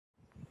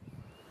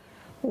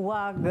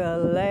Wag a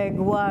leg,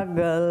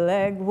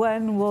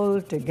 when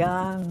wool't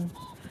again.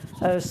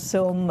 A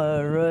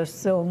summer,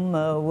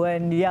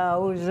 when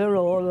yows are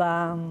all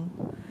lamb.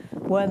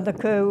 When the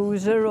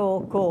cows are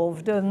all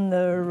coved and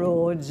the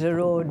roads are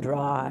all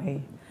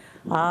dry,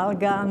 I'll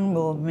gan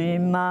with me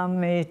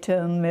mammy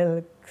to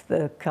milk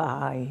the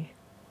kye.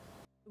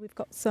 We've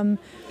got some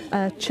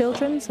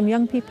children, some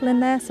young people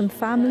in there, some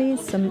families,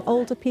 some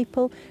older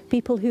people,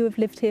 people who have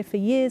lived here for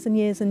years and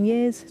years and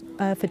years,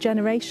 for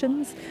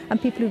generations,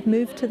 and people who've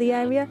moved to the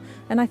area.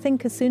 And I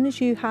think as soon as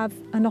you have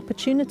an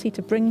opportunity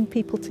to bring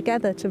people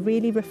together to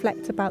really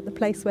reflect about the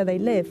place where they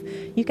live,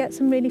 you get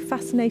some really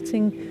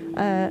fascinating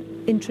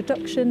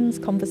introductions,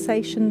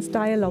 conversations,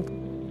 dialogue.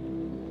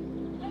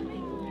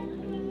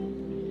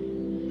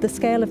 The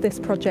scale of this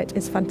project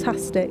is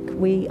fantastic.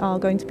 We are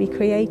going to be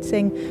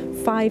creating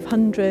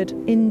 500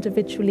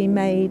 individually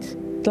made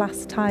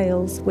glass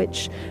tiles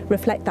which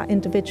reflect that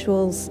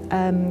individual's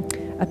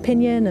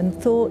opinion and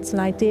thoughts and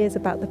ideas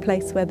about the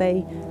place where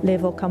they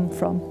live or come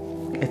from.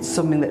 It's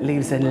something that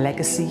leaves a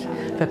legacy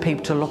for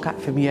people to look at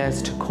for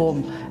years to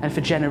come, and for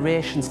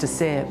generations to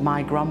say,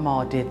 my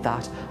grandma did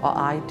that, or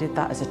I did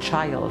that as a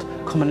child,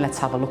 come and let's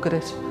have a look at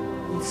it.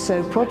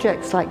 So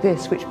projects like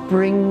this, which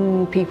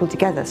bring people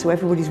together, so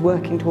everybody's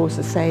working towards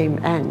the same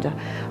end,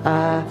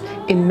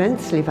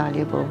 immensely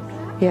valuable.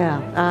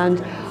 Yeah,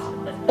 and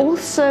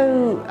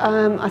also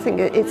I think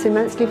it's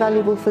immensely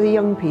valuable for the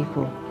young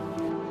people.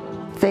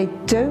 They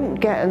don't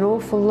get an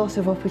awful lot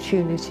of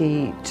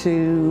opportunity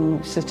to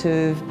sort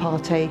of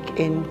partake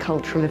in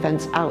cultural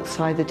events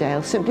outside the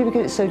Dale, simply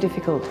because it's so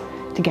difficult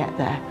to get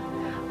there.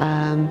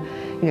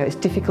 You know, it's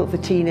difficult for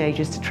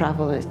teenagers to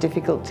travel, and it's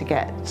difficult to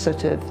get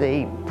sort of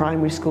the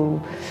primary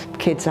school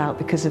kids out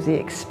because of the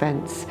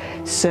expense.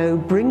 So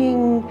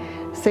bringing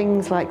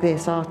things like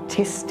this,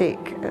 artistic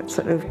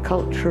sort of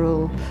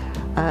cultural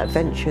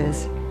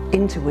ventures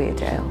into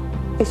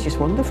Weardale, it's just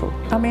wonderful.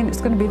 I mean,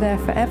 it's going to be there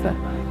forever.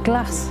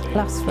 Glass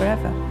lasts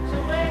forever.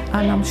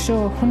 And I'm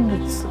sure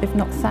hundreds, if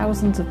not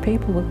thousands of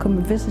people will come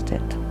and visit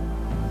it.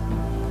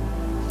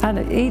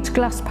 And each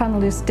glass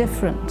panel is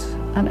different,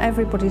 and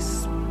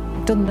everybody's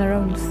done their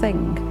own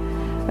thing,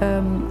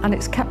 and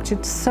it's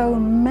captured so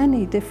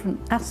many different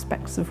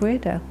aspects of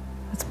Weardale.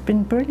 It's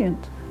been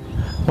brilliant.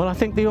 Well, I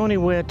think the only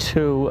way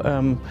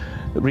to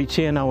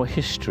retain our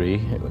history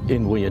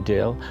in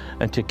Weardale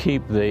and to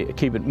keep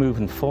it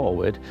moving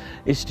forward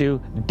is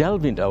to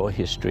delve into our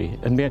history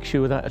and make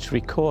sure that it's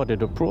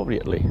recorded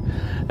appropriately.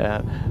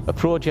 A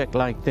project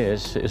like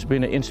this has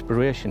been an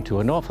inspiration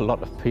to an awful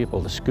lot of people,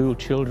 the school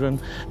children,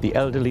 the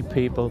elderly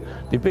people.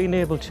 They've been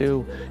able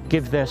to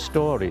give their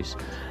stories.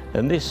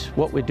 And this,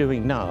 what we're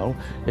doing now,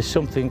 is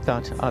something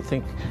that I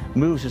think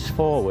moves us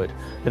forward.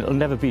 It'll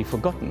never be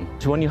forgotten.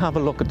 So when you have a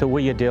look at the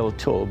Weardale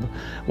Tub,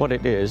 what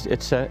it is,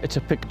 it's a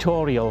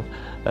pictorial,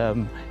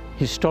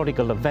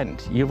 historical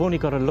event. You've only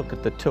got to look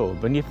at the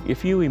tub, and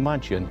if you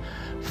imagine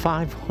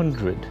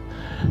 500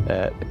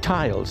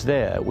 tiles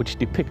there which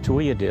depict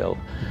Weardale,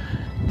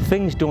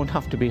 things don't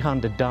have to be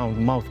handed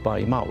down mouth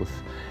by mouth.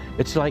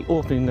 It's like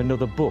opening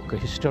another book, a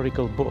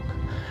historical book.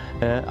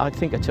 I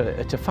think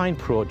it's a fine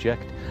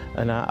project,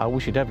 and I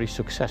wish it every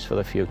success for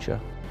the future.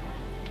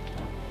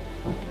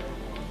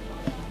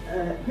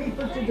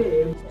 People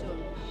today.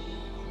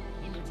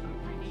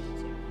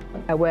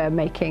 We're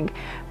making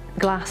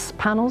glass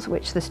panels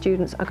which the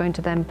students are going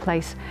to then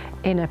place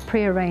in a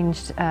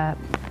pre-arranged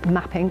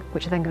mapping,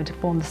 which are then going to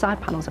form the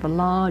side panels of a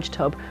large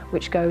tub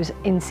which goes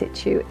in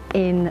situ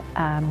in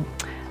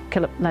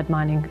Killhope Lead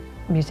Mining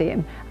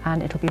Museum,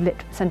 and it'll be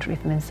lit centrally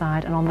from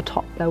inside, and on the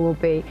top there will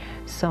be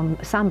some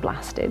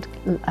sandblasted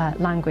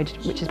language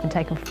which has been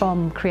taken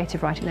from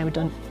creative writing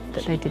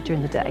that they did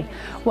during the day.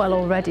 Well,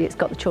 already it's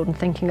got the children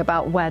thinking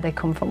about where they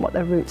come from, what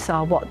their roots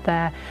are, what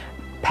their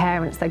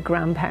parents, their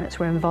grandparents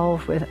were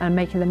involved with, and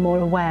making them more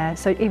aware.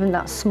 So even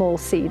that small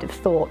seed of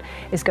thought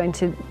is going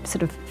to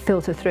sort of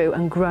filter through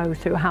and grow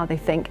through how they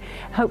think.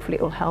 Hopefully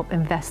it will help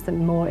invest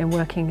them more in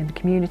working in the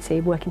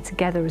community, working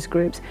together as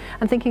groups,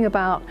 and thinking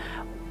about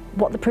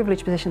what the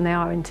privileged position they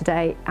are in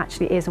today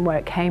actually is and where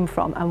it came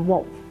from, and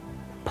what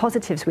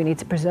positives we need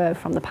to preserve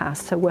from the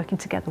past. So working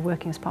together,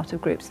 working as part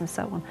of groups and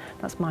so on.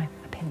 That's my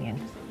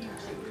opinion.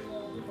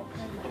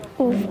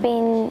 We've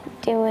been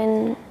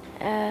doing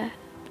a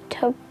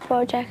tub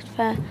project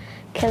for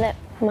Killhope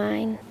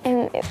Mine,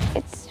 and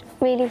it's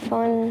really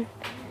fun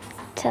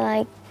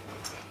to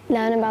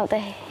learn about the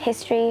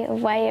history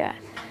of where you're at,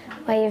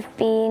 where you've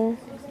been,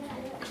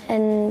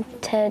 and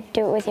to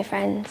do it with your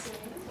friends.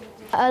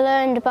 I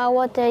learned about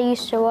what they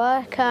used to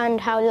work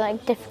and how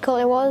difficult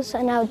it was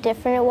and how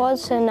different it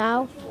was to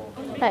now.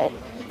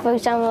 For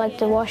example,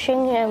 the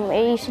washing,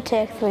 it used to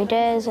take 3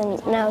 days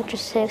and now it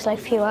just takes a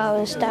few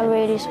hours. That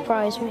really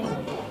surprised me.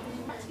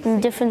 And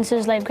the difference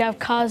is we have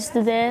cars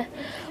today,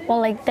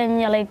 well then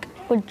you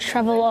would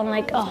travel on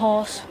a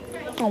horse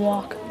or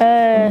walk.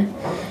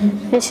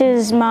 This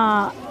is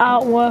my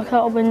artwork that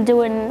I've been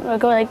doing. I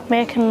got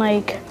making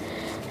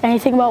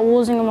anything about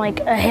Walsingham,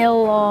 a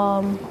hill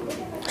or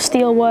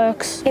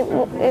steelworks. It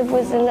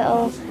was a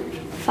little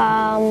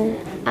farm,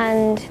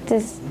 and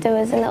there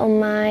was a little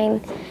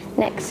mine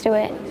next to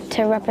it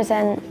to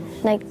represent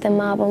like the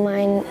marble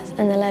mines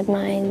and the lead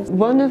mines.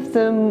 One of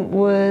them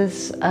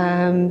was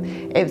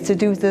it was to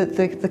do with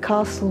the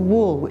castle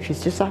wall, which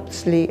is just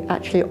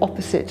actually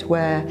opposite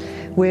where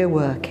we're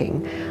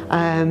working.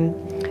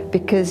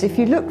 Because if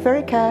you look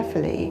very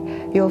carefully,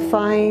 you'll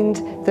find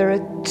there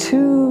are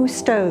two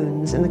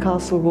stones in the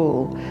castle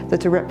wall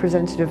that are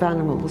representative of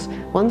animals.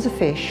 One's a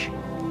fish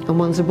and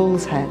one's a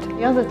bull's head.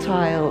 The other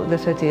tile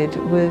that I did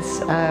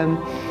was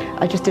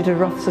I just did a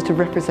rough sort of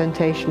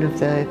representation of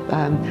the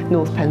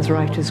North Pens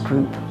Writers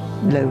Group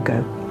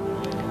logo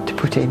to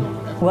put in.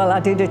 Well, I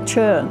did a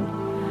churn,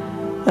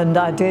 and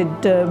I did,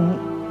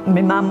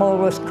 my mum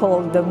always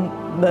called them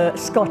the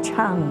Scotch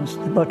hands,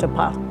 the butter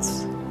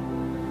pats.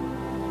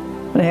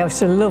 And I used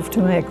to love to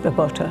make the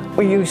butter.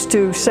 We used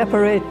to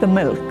separate the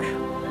milk,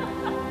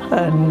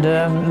 and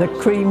the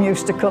cream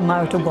used to come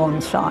out of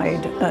one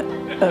side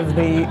of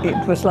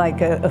it was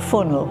like a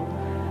funnel,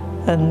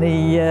 and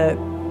the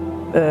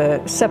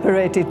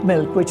separated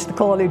milk, which they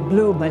call it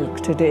blue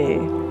milk today,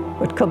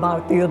 would come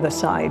out the other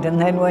side. And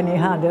then when you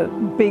had a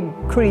big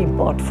cream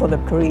pot full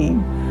of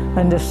cream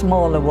and a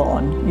smaller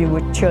one, you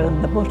would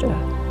churn the butter.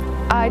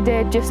 I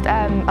did just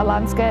a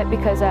landscape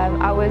because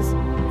I was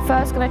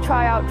first going to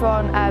try out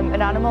drawing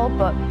an animal,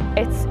 but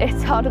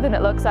it's harder than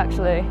it looks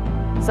actually.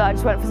 So I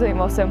just went for something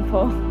more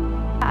simple.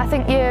 I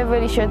think you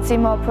really should see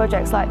more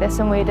projects like this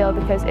in Weardale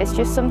because it's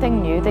just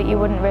something new that you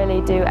wouldn't really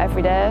do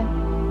every day,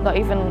 not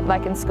even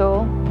like in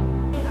school.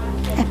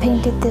 I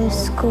painted the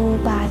school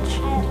badge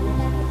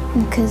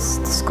because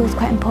the school's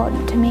quite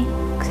important to me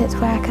because it's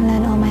where I can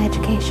learn all my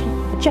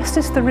education. Just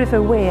as the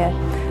River Wear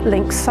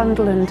links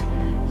Sunderland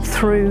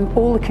through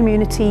all the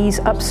communities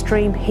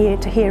upstream here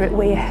to here at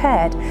Wear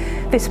Head,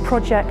 this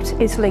project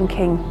is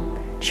linking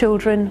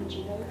children,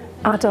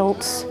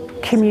 adults,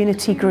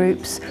 community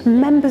groups,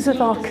 members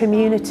of our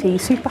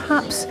communities who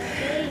perhaps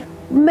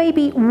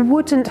maybe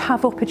wouldn't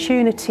have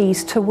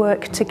opportunities to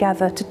work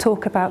together to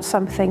talk about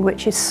something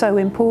which is so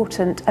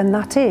important, and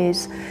that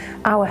is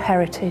our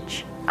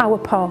heritage, our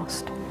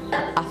past.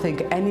 I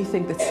think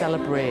anything that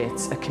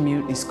celebrates a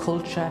community's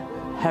culture,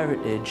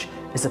 heritage,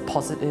 is a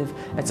positive.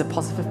 It's a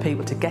positive for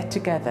people to get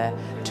together,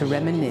 to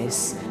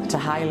reminisce, to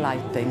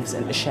highlight things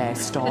and to share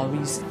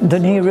stories. The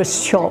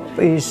nearest shop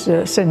is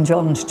St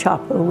John's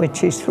Chapel,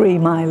 which is 3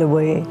 miles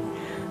away.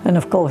 And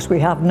of course we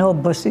have no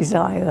buses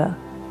either.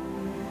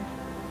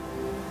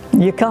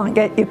 You can't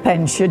get your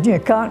pension, you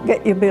can't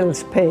get your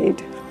bills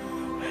paid,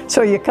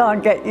 so you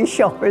can't get your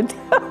shopping.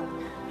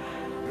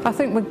 I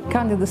think we're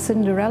kind of the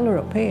Cinderella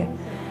up here.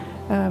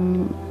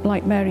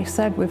 Like Mary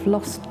said, we've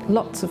lost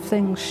lots of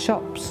things,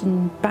 shops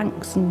and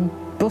banks and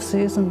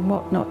buses and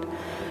whatnot.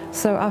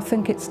 So I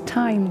think it's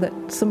time that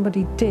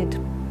somebody did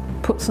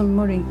put some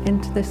money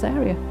into this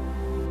area.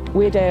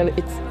 Weardale,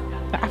 it's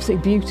an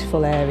absolutely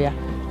beautiful area,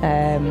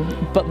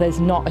 but there's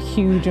not a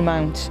huge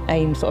amount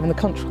aimed sort of in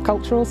the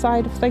cultural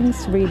side of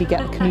things to really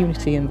get the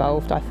community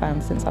involved, I've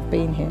found since I've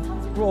been here.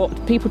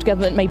 Brought people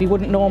together that maybe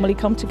wouldn't normally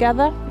come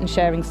together and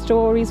sharing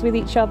stories with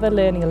each other,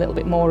 learning a little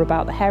bit more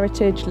about the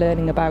heritage,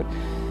 learning about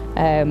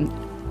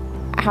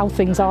how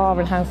things are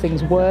and how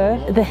things were.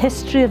 The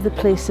history of the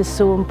place is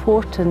so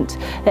important.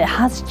 It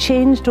has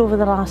changed over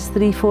the last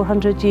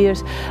 300–400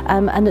 years,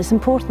 and it's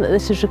important that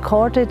this is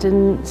recorded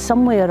in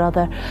some way or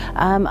other,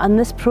 and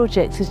this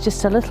project is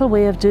just a little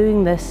way of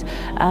doing this,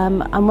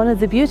 and one of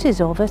the beauties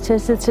of it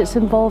is that it's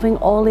involving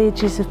all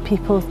ages of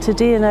people.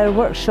 Today in our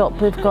workshop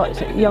we've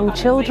got young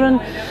children,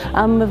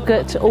 and we've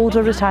got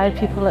older retired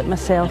people like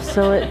myself,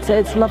 so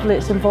it's lovely.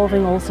 It's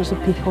involving all sorts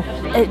of people.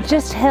 It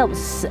just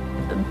helps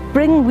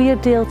bring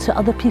Weardale to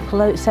other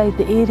people outside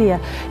the area.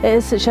 It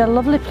is such a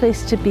lovely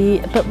place to be,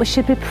 but we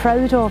should be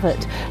proud of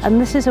it, and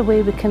this is a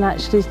way we can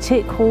actually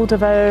take hold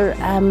of our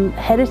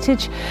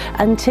heritage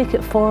and take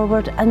it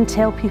forward and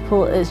tell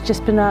people it's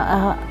just been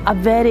a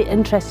very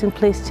interesting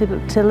place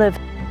to live.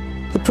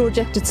 The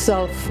project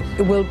itself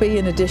will be,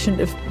 in addition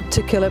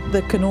to Killhope,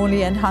 that can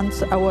only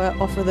enhance our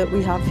offer that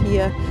we have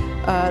here.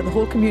 The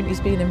whole community's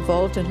been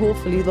involved, and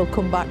hopefully they'll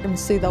come back and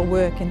see their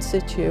work in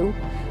situ.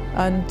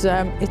 And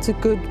it's a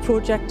good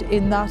project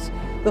in that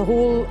the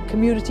whole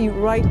community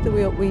right the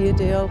way up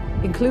Weardale,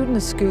 including the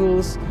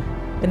schools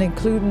and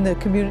including the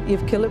community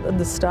of Killhope and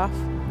the staff,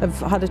 have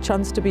had a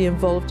chance to be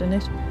involved in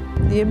it.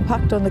 The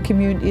impact on the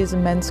community is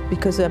immense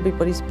because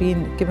everybody's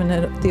been given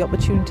the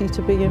opportunity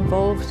to be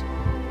involved.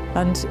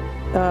 And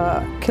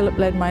Killhope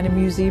Lead Mining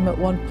Museum at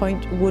one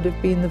point would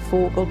have been the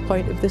focal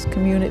point of this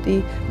community,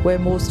 where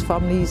most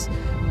families,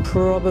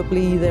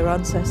 probably their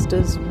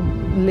ancestors,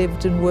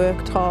 lived and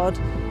worked hard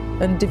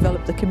and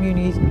develop the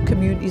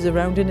communities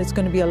around it. It's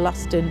going to be a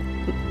lasting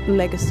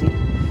legacy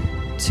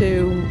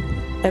to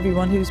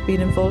everyone who's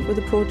been involved with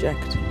the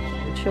project.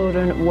 The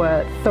children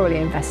were thoroughly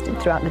invested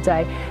throughout the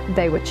day.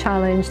 They were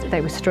challenged, they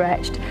were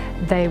stretched,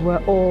 they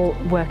were all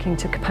working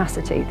to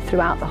capacity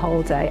throughout the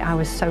whole day. I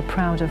was so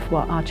proud of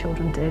what our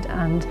children did,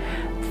 and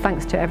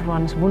thanks to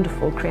everyone's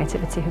wonderful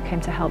creativity who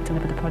came to help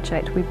deliver the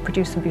project, we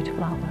produced some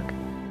beautiful artwork.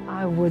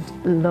 I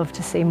would love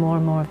to see more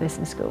and more of this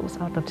in schools.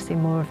 I'd love to see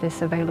more of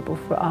this available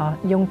for our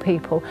young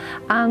people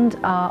and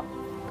our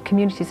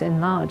communities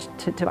in large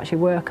to actually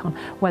work on,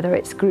 whether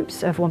it's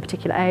groups of one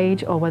particular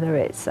age or whether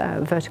it's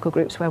vertical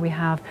groups where we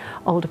have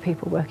older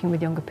people working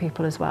with younger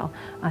people as well.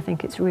 I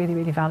think it's really,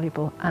 really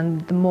valuable,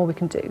 and the more we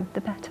can do,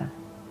 the better.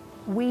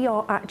 We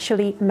are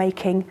actually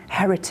making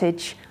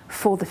heritage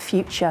for the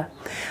future.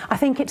 I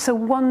think it's a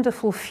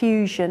wonderful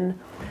fusion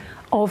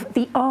of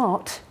the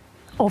art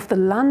of the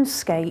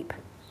landscape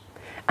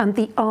and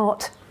the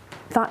art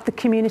that the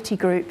community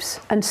groups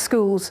and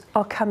schools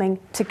are coming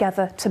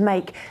together to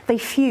make. They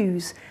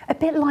fuse, a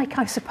bit like,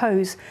 I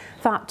suppose,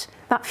 that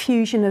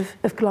fusion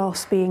of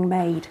glass being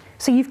made.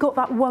 So you've got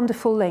that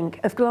wonderful link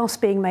of glass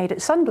being made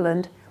at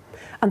Sunderland,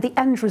 and the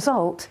end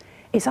result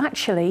is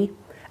actually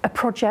a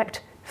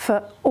project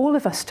for all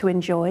of us to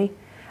enjoy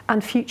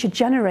and future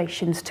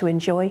generations to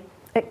enjoy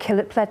at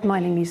Killhope Lead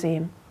Mining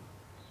Museum.